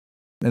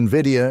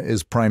Nvidia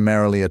is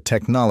primarily a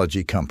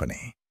technology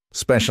company,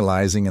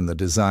 specializing in the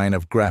design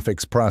of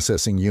graphics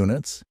processing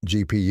units,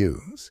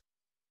 GPUs.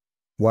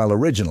 While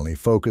originally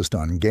focused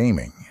on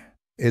gaming,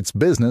 its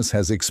business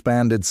has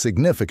expanded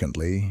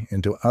significantly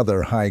into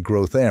other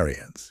high-growth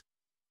areas.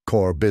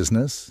 Core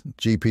business,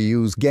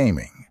 GPUs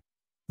gaming.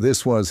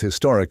 This was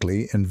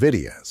historically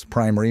Nvidia's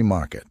primary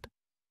market.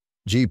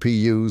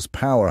 GPUs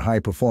power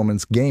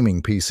high-performance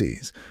gaming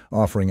PCs,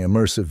 offering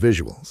immersive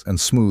visuals and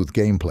smooth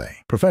gameplay.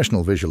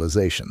 Professional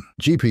visualization.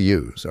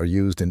 GPUs are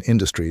used in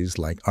industries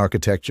like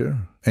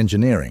architecture,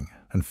 engineering,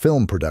 and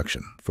film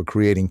production for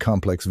creating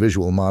complex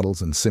visual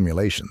models and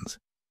simulations.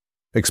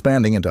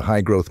 Expanding into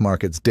high-growth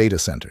markets, data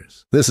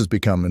centers. This has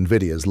become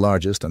Nvidia's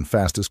largest and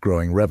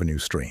fastest-growing revenue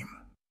stream.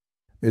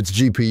 Its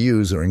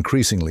GPUs are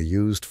increasingly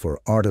used for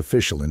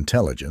artificial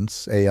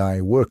intelligence, AI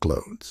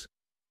workloads,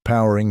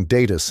 powering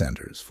data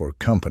centers for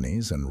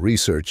companies and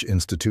research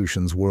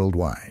institutions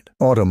worldwide.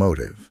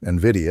 Automotive.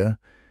 Nvidia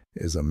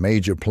is a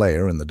major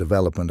player in the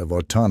development of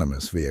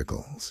autonomous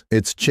vehicles.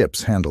 Its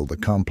chips handle the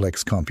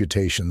complex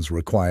computations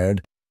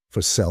required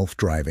for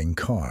self-driving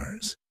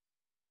cars.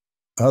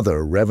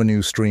 Other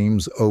revenue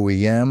streams,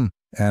 OEM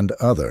and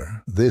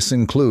other. This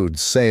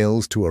includes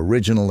sales to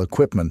original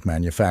equipment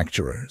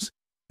manufacturers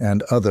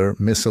and other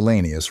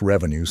miscellaneous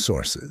revenue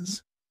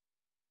sources.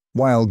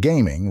 While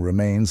gaming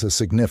remains a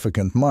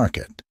significant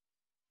market,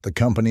 the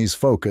company's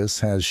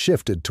focus has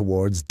shifted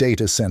towards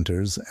data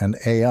centers and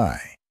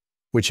AI,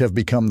 which have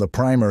become the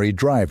primary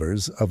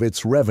drivers of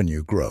its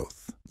revenue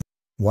growth.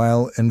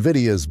 While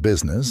Nvidia's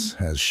business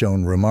has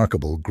shown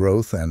remarkable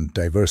growth and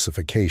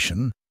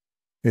diversification,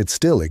 it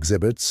still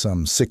exhibits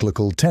some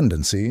cyclical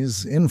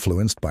tendencies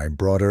influenced by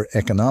broader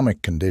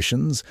economic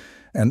conditions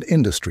and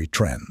industry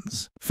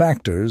trends.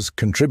 Factors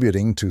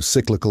contributing to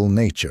cyclical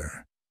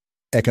nature.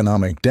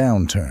 Economic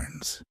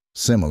downturns.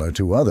 Similar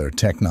to other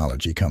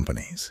technology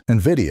companies,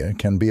 Nvidia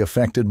can be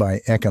affected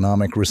by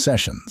economic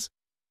recessions.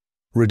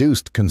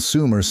 Reduced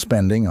consumer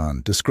spending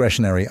on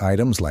discretionary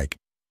items like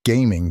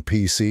gaming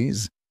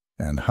PCs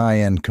and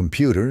high-end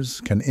computers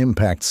can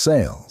impact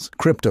sales.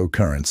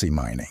 Cryptocurrency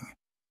mining.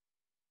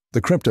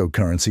 The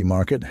cryptocurrency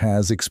market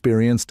has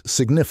experienced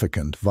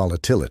significant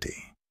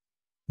volatility.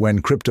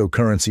 When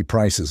cryptocurrency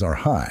prices are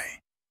high,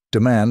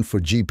 demand for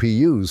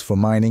GPUs for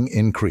mining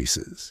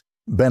increases,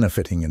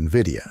 benefiting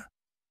Nvidia.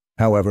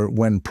 However,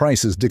 when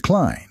prices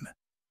decline,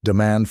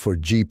 demand for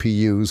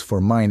GPUs for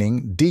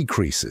mining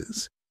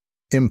decreases,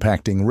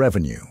 impacting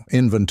revenue.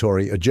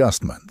 Inventory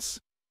adjustments.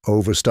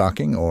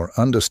 Overstocking or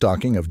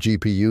understocking of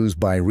GPUs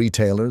by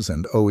retailers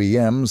and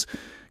OEMs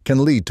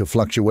can lead to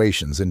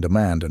fluctuations in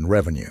demand and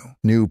revenue.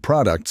 New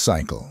product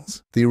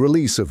cycles. The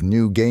release of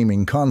new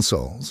gaming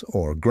consoles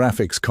or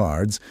graphics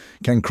cards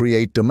can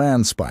create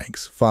demand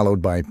spikes,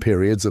 followed by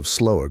periods of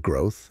slower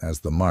growth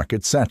as the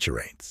market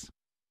saturates.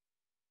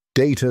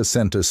 Data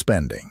center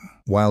spending.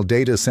 While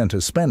data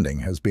center spending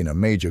has been a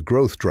major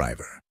growth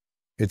driver,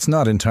 it's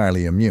not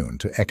entirely immune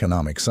to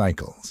economic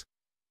cycles.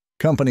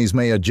 Companies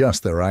may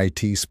adjust their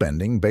IT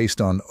spending based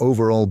on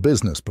overall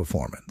business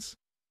performance.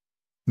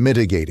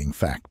 Mitigating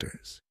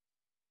factors.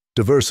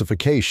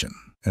 Diversification.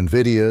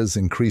 Nvidia's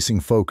increasing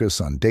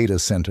focus on data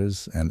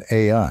centers and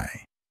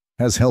AI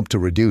has helped to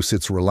reduce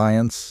its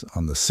reliance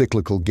on the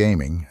cyclical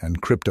gaming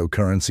and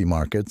cryptocurrency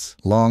markets'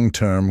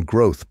 long-term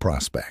growth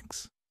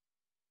prospects.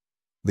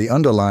 The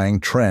underlying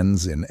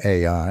trends in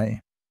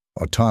AI,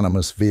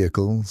 autonomous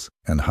vehicles,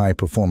 and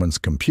high-performance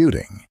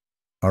computing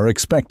are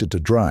expected to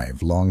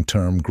drive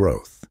long-term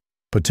growth,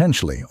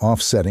 potentially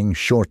offsetting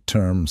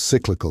short-term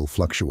cyclical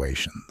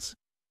fluctuations.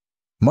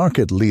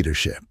 Market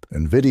leadership.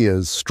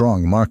 Nvidia's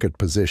strong market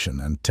position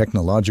and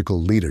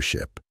technological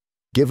leadership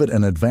give it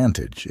an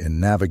advantage in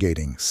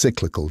navigating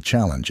cyclical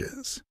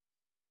challenges.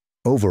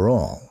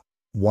 Overall,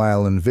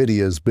 while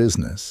Nvidia's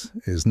business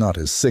is not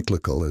as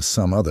cyclical as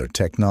some other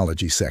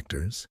technology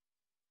sectors,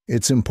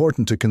 it's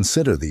important to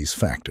consider these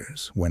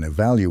factors when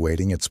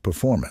evaluating its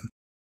performance.